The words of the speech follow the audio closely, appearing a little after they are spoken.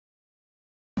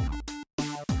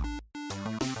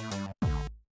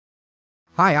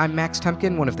Hi, I'm Max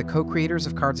Temkin, one of the co-creators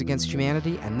of Cards Against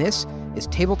Humanity, and this is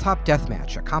Tabletop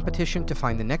Deathmatch, a competition to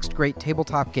find the next great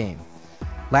tabletop game.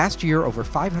 Last year, over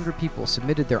 500 people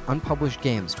submitted their unpublished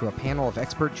games to a panel of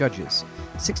expert judges.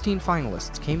 16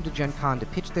 finalists came to GenCon to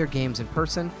pitch their games in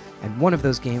person, and one of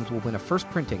those games will win a first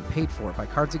printing paid for by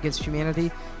Cards Against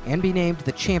Humanity and be named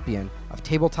the champion of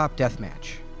Tabletop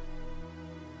Deathmatch.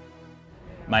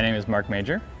 My name is Mark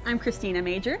Major. I'm Christina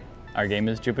Major. Our game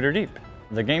is Jupiter Deep.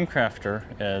 The Game Crafter,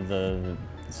 the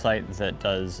site that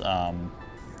does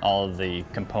all of the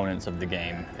components of the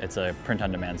game, it's a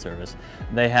print-on-demand service.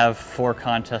 They have 4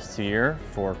 contests a year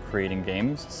for creating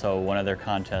games. So one of their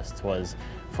contests was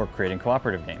for creating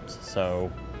cooperative games. So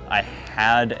I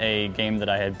had a game that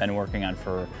I had been working on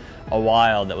for a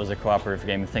while that was a cooperative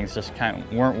game. Things just kind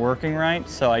of weren't working right,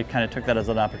 so I kind of took that as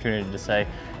an opportunity to say,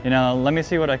 you know, let me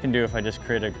see what I can do if I just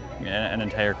create an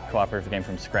entire cooperative game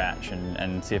from scratch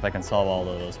and see if I can solve all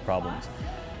of those problems.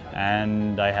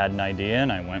 And I had an idea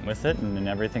and I went with it, and then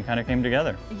everything kind of came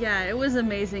together. Yeah, it was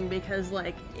amazing because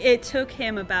it took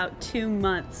him about 2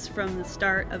 months from the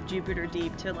start of Jupiter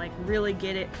Deep to really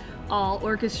get it all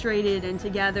orchestrated and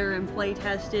together and play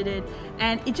tested it,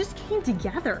 and it just came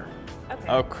together. Okay.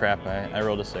 Oh crap, I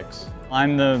rolled a 6.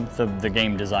 I'm the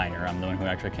game designer. I'm the one who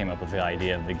actually came up with the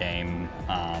idea of the game,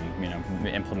 you know,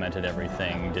 implemented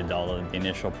everything, did all of the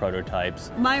initial prototypes.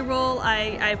 My role,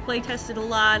 I play tested a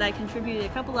lot, I contributed a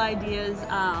couple ideas,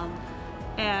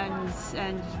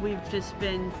 and we've just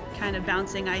been kind of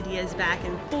bouncing ideas back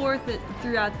and forth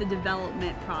throughout the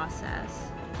development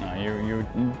process. You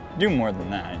do more than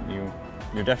that.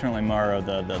 You're definitely more of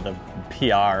the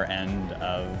PR end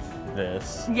of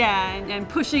this. Yeah, and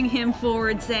pushing him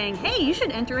forward, saying, hey, you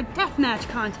should enter a deathmatch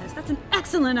contest. That's an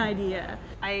excellent idea.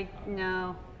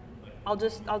 No. I'll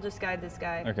just guide this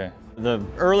guy. Okay. The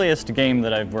earliest game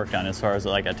that I've worked on as far as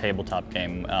like a tabletop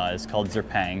game is called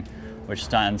Zerpang, which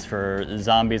stands for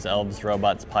Zombies, Elves,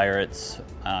 Robots, Pirates,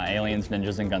 Aliens,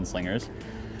 Ninjas, and Gunslingers.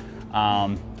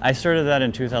 I started that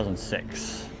in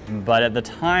 2006, but at the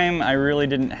time I really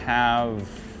didn't have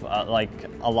like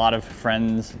a lot of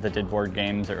friends that did board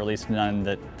games, or at least none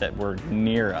that were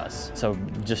near us. So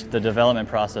just the development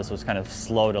process was kind of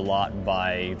slowed a lot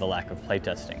by the lack of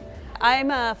playtesting.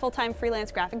 I'm a full-time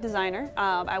freelance graphic designer.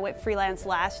 I went freelance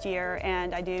last year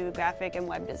and I do graphic and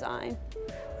web design.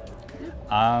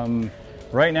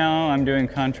 Right now I'm doing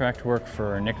contract work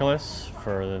for Nicholas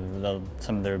for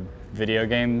some of their video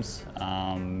games.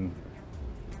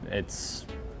 It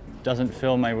doesn't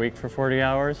fill my week for 40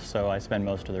 hours, so I spend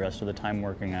most of the rest of the time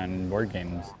working on board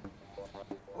games.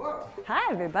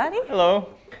 Hi, everybody. Hello.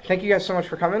 Thank you guys so much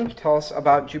for coming. Tell us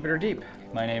about Jupiter Deep.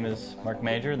 My name is Mark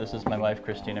Major. This is my wife,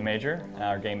 Christina Major.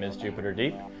 Our game is Jupiter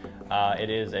Deep.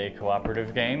 It is a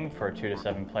cooperative game for 2 to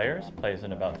 7 players, plays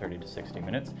in about 30 to 60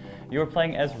 minutes. You are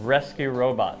playing as rescue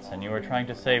robots, and you are trying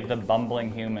to save the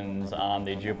bumbling humans on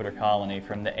the Jupiter colony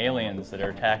from the aliens that are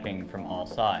attacking from all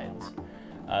sides.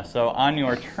 So on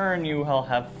your turn, you will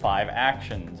have 5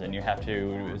 actions, and you have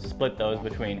to split those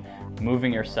between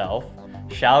moving yourself,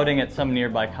 shouting at some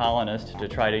nearby colonist to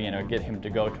try to, you know, get him to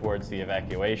go towards the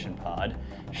evacuation pod,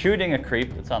 shooting a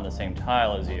creep that's on the same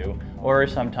tile as you, or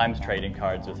sometimes trading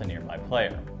cards with a nearby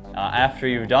player. After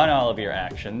you've done all of your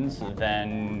actions,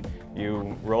 then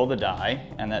you roll the die,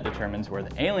 and that determines where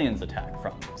the aliens attack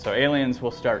from. So aliens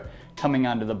will start coming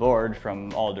onto the board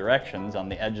from all directions on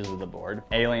the edges of the board.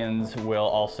 Aliens will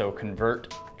also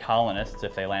convert colonists,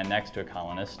 if they land next to a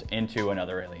colonist, into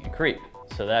another alien creep.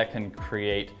 So that can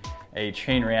create a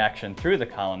chain reaction through the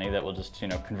colony that will just, you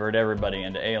know, convert everybody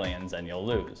into aliens, and you'll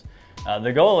lose.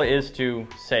 The goal is to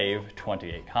save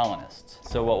 28 colonists.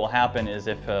 So what will happen is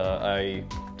if a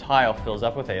tile fills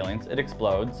up with aliens, it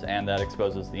explodes, and that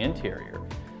exposes the interior.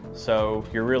 So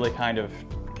you're really kind of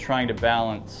trying to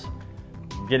balance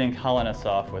getting colonists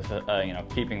off with, you know,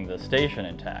 keeping the station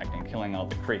intact and killing all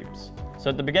the creeps. So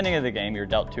at the beginning of the game, you're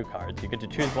dealt 2 cards. You get to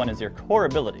choose one as your core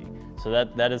ability. So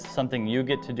that is something you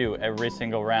get to do every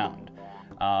single round.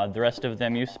 The rest of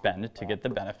them you spend to get the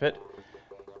benefit.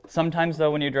 Sometimes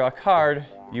though, when you draw a card,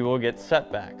 you will get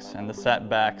setbacks, and the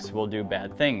setbacks will do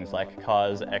bad things, like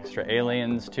cause extra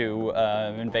aliens to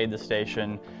invade the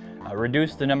station,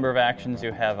 reduce the number of actions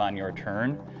you have on your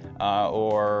turn,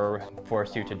 or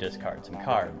force you to discard some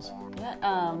cards.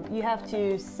 Yeah, you have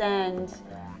to send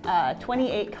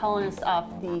 28 colonists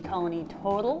off the colony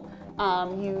total.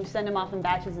 You send them off in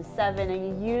batches of 7,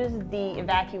 and you use the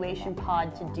evacuation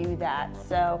pod to do that.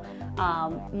 So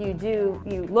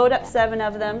you load up 7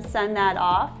 of them, send that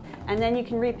off, and then you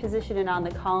can reposition it on the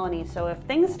colony. So if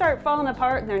things start falling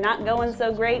apart and they're not going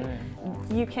so great,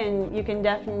 you can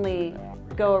definitely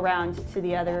go around to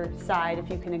the other side if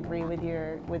you can agree with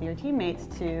your teammates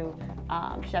to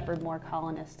shepherd more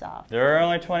colonists off. There are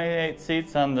only 28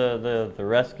 seats on the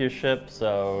rescue ship,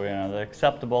 so the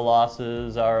acceptable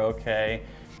losses are okay.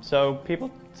 So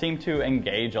people seem to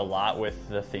engage a lot with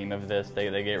the theme of this. They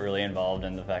get really involved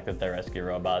in the fact that they're rescue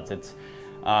robots. It's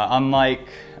unlike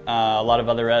a lot of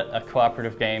other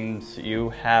cooperative games,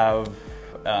 you have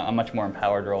a much more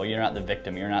empowered role. You're not the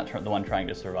victim, you're not the one trying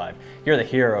to survive. You're the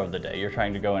hero of the day. You're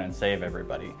trying to go in and save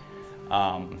everybody.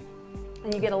 And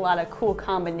you get a lot of cool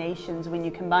combinations when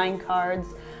you combine cards.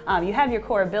 You have your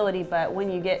core ability, but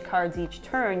when you get cards each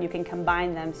turn, you can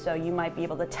combine them, so you might be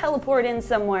able to teleport in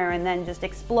somewhere and then just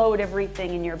explode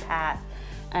everything in your path.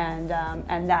 And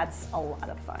that's a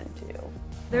lot of fun too.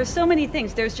 There's so many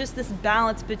things. There's just this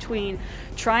balance between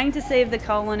trying to save the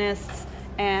colonists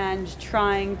and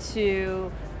trying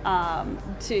to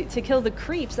kill the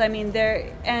creeps. I mean,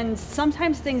 and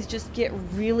sometimes things just get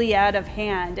really out of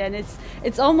hand, and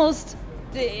it's almost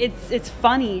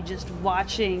funny just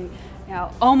watching.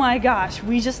 Oh my gosh,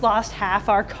 we just lost half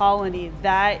our colony.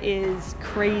 That is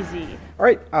crazy. All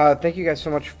right, thank you guys so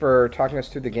much for talking us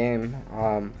through the game.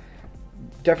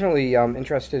 Definitely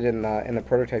interested in the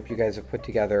prototype you guys have put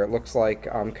together. It looks like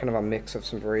kind of a mix of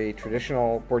some very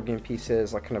traditional board game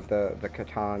pieces, like kind of the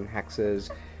Catan hexes,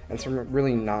 and some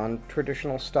really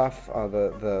non-traditional stuff.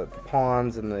 The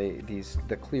pawns and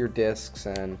the clear discs,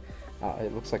 and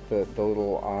it looks like the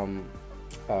little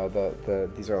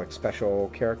these are like special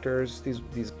characters. These.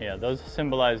 Yeah, those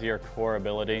symbolize your core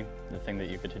ability, the thing that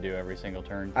you get to do every single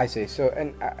turn. I see. So,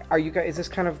 and are you guys? Is this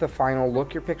kind of the final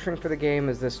look you're picturing for the game?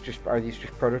 Are these just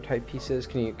prototype pieces?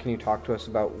 Can you talk to us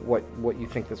about what you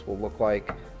think this will look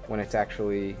like when it's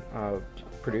actually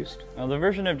produced? Well, the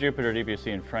version of Jupiter Deep you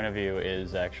see in front of you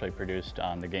is actually produced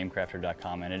on the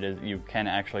GameCrafter.com, and you can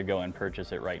actually go and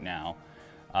purchase it right now.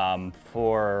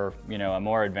 For a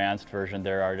more advanced version,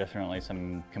 there are definitely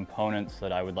some components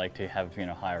that I would like to have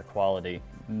higher quality.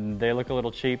 They look a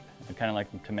little cheap. I kind of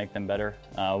like to make them better.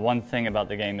 One thing about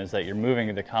the game is that you're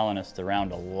moving the colonists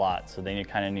around a lot, so they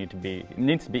it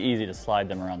needs to be easy to slide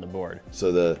them around the board.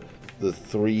 So the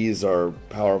 3s are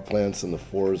power plants and the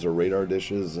 4s are radar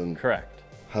dishes, and correct.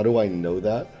 How do I know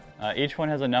that? Each one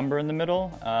has a number in the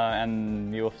middle,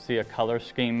 and you'll see a color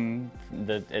scheme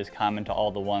that is common to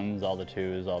all the 1s, all the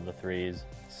 2s, all the 3s.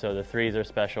 So the 3s are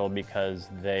special because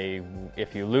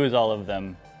if you lose all of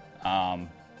them,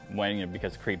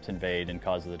 because creeps invade and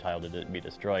causes the tile to be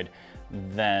destroyed,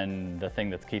 then the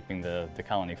thing that's keeping the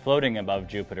colony floating above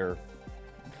Jupiter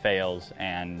fails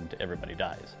and everybody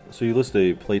dies. So you list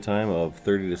a playtime of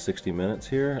 30 to 60 minutes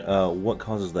here. What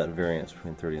causes that variance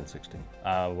between 30 and 60?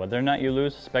 Whether or not you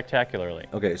lose spectacularly.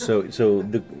 Okay, so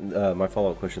my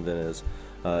follow-up question then is,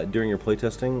 during your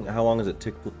playtesting, how long is it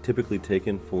typically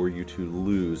taken for you to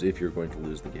lose if you're going to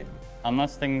lose the game?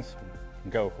 Unless things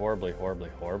go horribly,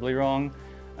 horribly, horribly wrong,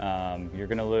 you're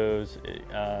going to lose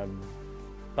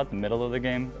about the middle of the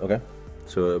game. Okay,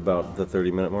 so about the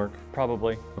 30-minute mark?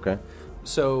 Probably. Okay.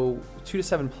 So 2 to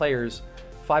 7 players,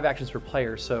 5 actions per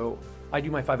player. So I do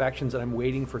my 5 actions and I'm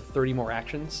waiting for 30 more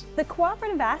actions. The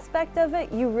cooperative aspect of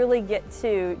it, you really get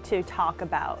to talk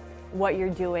about what you're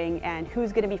doing and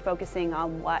who's going to be focusing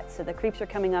on what. So the creeps are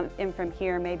coming up in from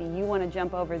here, maybe you want to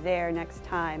jump over there next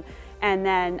time. And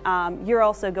then you're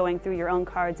also going through your own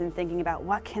cards and thinking about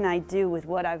what can I do with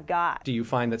what I've got. Do you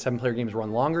find that 7-player games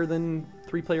run longer than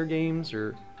 3-player games,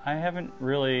 or? I haven't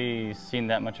really seen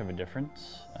that much of a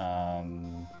difference.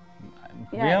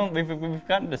 We've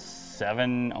gotten to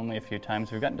 7 only a few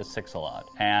times. We've gotten to 6 a lot.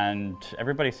 And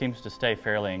everybody seems to stay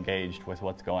fairly engaged with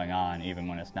what's going on, even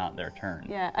when it's not their turn.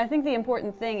 Yeah, I think the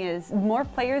important thing is the more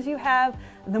players you have,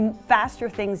 the faster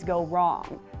things go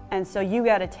wrong. And so you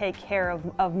got to take care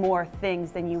of more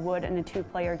things than you would in a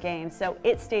 2-player game. So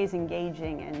it stays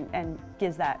engaging and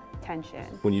gives that tension.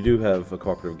 When you do have a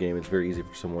cooperative game, it's very easy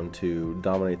for someone to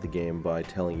dominate the game by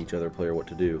telling each other player what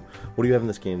to do. What do you have in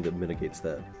this game that mitigates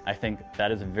that? I think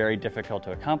that is very difficult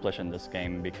to accomplish in this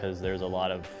game because there's a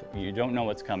lot of, you don't know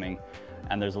what's coming,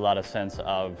 and there's a lot of sense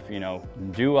of,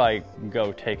 do I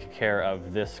go take care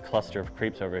of this cluster of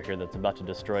creeps over here that's about to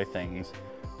destroy things?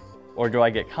 Or do I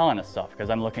get colonists off? Because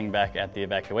I'm looking back at the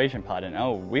evacuation pod and,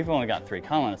 oh, we've only got 3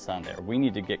 colonists on there. We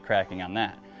need to get cracking on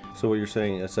that. So what you're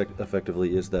saying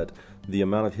effectively is that the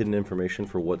amount of hidden information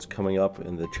for what's coming up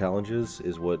in the challenges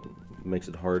is what makes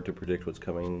it hard to predict what's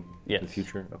coming in the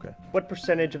future? Okay. What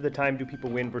percentage of the time do people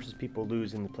win versus people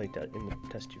lose in the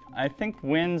test tube? I think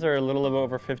wins are a little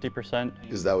over 50%.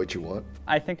 Is that what you want?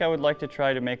 I think I would like to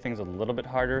try to make things a little bit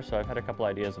harder, so I've had a couple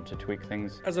ideas to tweak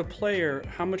things. As a player,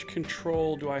 how much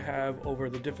control do I have over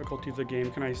the difficulty of the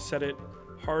game? Can I set it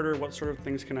harder? What sort of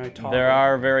things can I toggle? There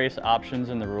are various options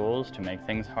in the rules to make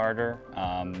things harder.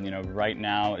 You know, right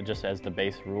now, just as the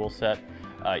base rule set,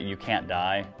 you can't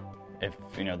die. If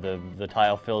you know the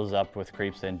tile fills up with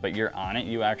creeps in, but you're on it,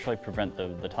 you actually prevent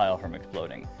the tile from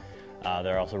exploding.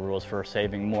 There are also rules for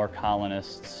saving more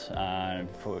colonists,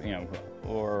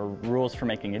 or rules for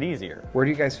making it easier. Where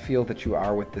do you guys feel that you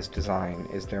are with this design?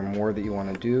 Is there more that you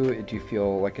want to do? Do you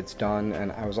feel like it's done?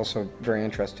 And I was also very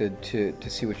interested to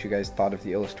see what you guys thought of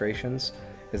the illustrations.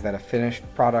 Is that a finished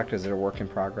product? Is it a work in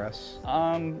progress?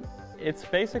 It's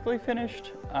basically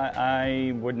finished.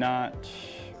 I would not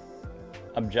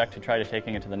object to try to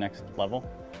taking it to the next level.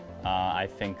 I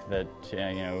think that you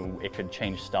know, it could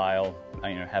change style.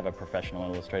 You know, have a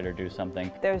professional illustrator do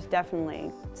something. There's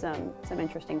definitely some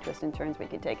interesting twists and turns we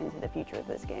could take into the future of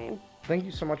this game. Thank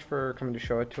you so much for coming to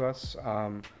show it to us.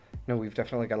 You know, we've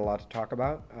definitely got a lot to talk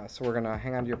about. So we're gonna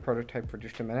hang on to your prototype for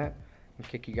just a minute and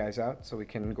kick you guys out so we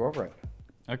can go over it.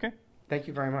 Okay. Thank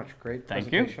you very much. Great Thank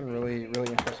presentation. you. Really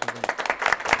interesting.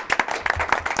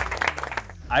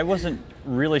 I wasn't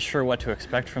really sure what to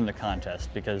expect from the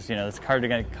contest because, you know, it's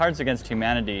Cards Against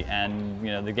Humanity, and, you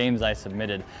know, the games I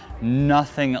submitted,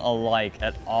 nothing alike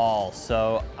at all.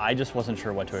 So I just wasn't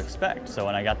sure what to expect. So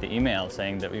when I got the email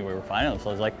saying that we were finalists,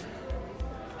 I was like,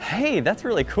 hey, that's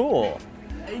really cool.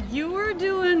 You were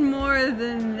doing more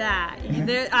than that.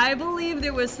 I believe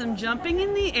there was some jumping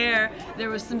in the air. There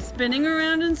was some spinning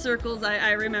around in circles.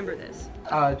 I remember this.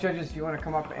 Judges, do you want to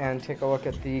come up and take a look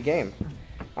at the game?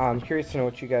 I'm curious to know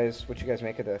what you guys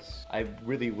make of this. I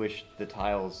really wish the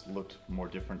tiles looked more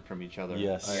different from each other.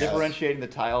 Yes. Differentiating the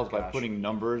tiles by putting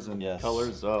numbers and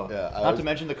colors. Oh, yeah. Not to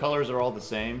mention the colors are all the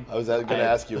same. I was going to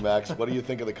ask you, Max, what do you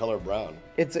think of the color brown?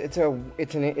 It's a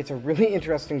really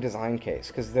interesting design case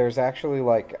because there's actually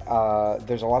like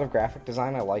there's a lot of graphic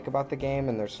design I like about the game,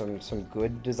 and there's some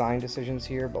good design decisions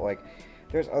here, but like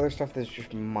there's other stuff that's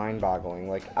just mind-boggling.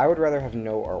 Like, I would rather have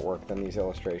no artwork than these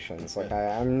illustrations. Like,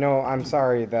 I'm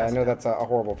sorry that I know that's a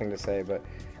horrible thing to say, but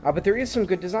there is some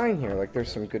good design here. Like,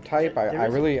 there's some good type. I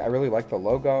really like the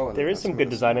logo. And there is some good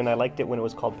design, and I liked it when it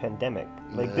was called Pandemic.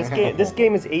 Like this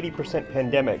game is 80%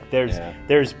 Pandemic.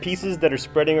 There's pieces that are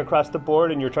spreading across the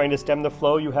board, and you're trying to stem the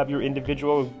flow. You have your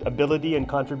individual ability and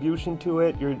contribution to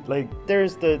it. You're like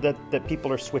there's that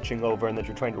people are switching over, and that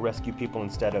you're trying to rescue people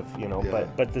instead of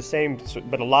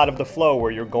but a lot of the flow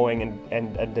where you're going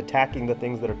and attacking the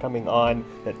things that are coming on.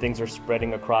 That things are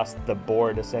spreading across the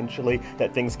board essentially.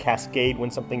 That things cascade when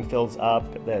something fills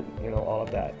up, that all of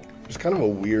that. There's kind of a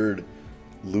weird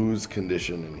lose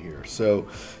condition in here. So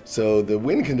the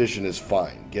win condition is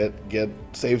fine.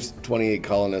 Save 28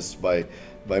 colonists by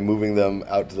moving them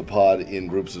out to the pod in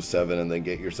groups of 7 and then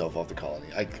get yourself off the colony.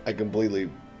 I completely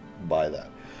buy that.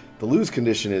 The lose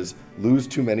condition is lose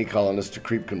too many colonists to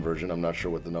creep conversion. I'm not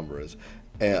sure what the number is,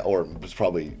 or it's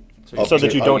probably so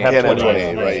that you don't have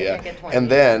 28, right? Yeah, and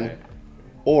then.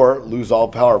 Or lose all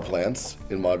power plants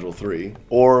in Module 3,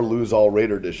 or lose all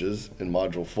Raider dishes in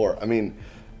Module 4. I mean,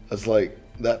 it's like,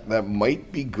 that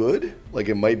might be good. Like,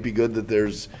 it might be good that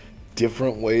there's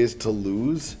different ways to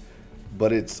lose,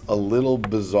 but it's a little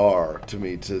bizarre to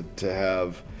me to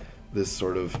have this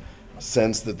sort of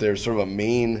sense that there's sort of a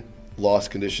main loss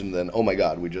condition, then oh my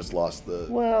god, we just lost the.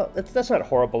 Well, that's not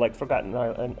horrible. Like Forgotten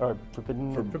Island or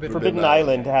Forbidden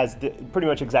Island has pretty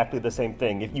much exactly the same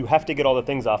thing. If you have to get all the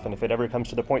things off, and if it ever comes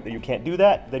to the point that you can't do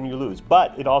that, then you lose.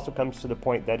 But it also comes to the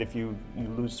point that if you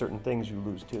lose certain things, you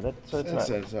lose too. It's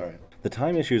all right. The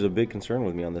time issue is a big concern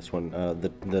with me on this one.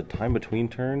 The time between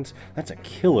turns, that's a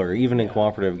killer, even in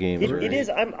cooperative games. It is.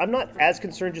 I'm not as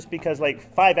concerned just because,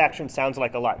 like, 5 actions sounds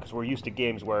like a lot, because we're used to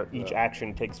games where each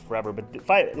action takes forever, but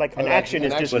an action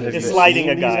is just sliding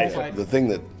a guy. The thing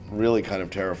that really kind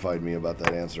of terrified me about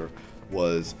that answer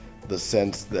was the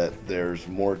sense that there's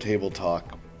more table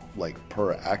talk, like,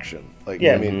 per action. Like,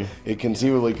 I mean, it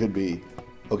conceivably could be,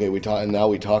 okay, we talk, and now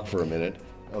we talk for a minute.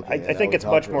 Okay, I think it's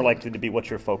much more likely to be what's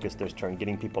your focus this turn,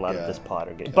 getting people out of this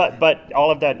pod. But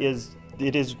all of that is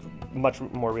much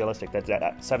more realistic.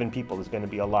 That 7 people is going to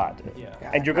be a lot,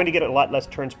 and you're going to get a lot less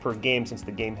turns per game since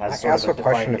the game has sort of a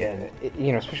defined end.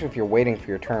 Especially if you're waiting for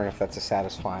your turn, if that's a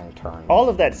satisfying turn. All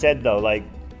of that said, though, like,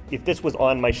 if this was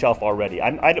on my shelf already,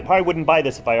 I probably wouldn't buy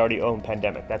this if I already owned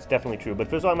Pandemic. That's definitely true. But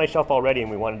if it was on my shelf already and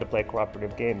we wanted to play a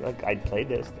cooperative game, like, I'd play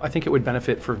this. I think it would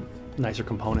benefit for nicer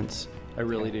components. I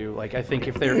really do. Like, I think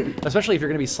especially if you're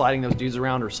going to be sliding those dudes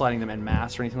around or sliding them en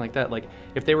masse or anything like that. Like,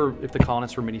 if the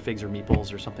colonists were minifigs or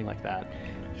meeples or something like that.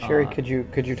 Sherry, could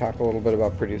you talk a little bit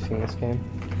about producing this game?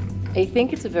 I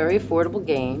think it's a very affordable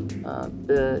game.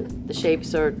 The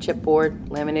shapes are chipboard,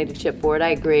 laminated chipboard.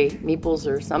 I agree. Meeples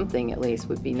or something at least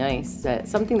would be nice.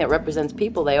 Something that represents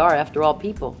people. They are, after all,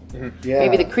 people. Yeah.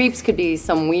 Maybe the creeps could be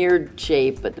some weird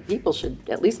shape, but the people should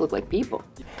at least look like people.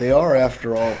 They are,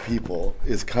 after all, people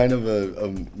is kind of a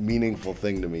meaningful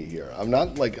thing to me here.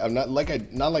 Not like I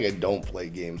don't play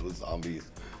games with zombies,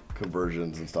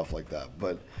 conversions and stuff like that,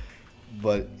 but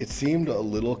it seemed a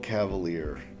little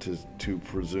cavalier to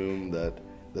presume that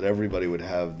everybody would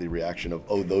have the reaction of,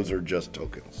 oh, those are just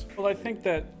tokens. Well, I think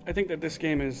that this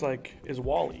game is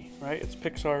WALL-E, right? It's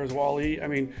Pixar's WALL-E. I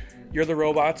mean, you're the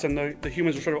robots and the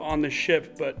humans are sort of on the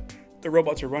ship, but the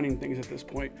robots are running things at this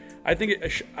point. I think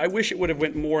I wish it would have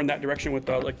went more in that direction with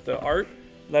the art,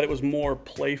 that it was more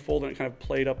playful and it kind of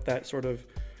played up that sort of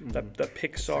that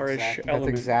Pixar-ish element.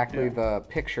 That's exactly the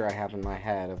picture I have in my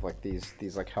head of like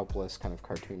these like helpless kind of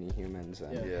cartoony humans.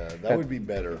 And yeah, that would be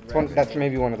better. That's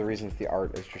maybe one of the reasons the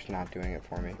art is just not doing it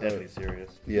for me. Deadly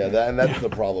serious. Yeah, that's the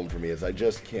problem for me, is I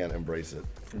just can't embrace it.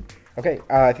 Okay,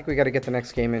 I think we got to get the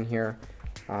next game in here,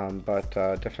 but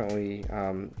definitely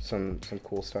some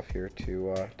cool stuff here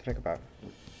to think about.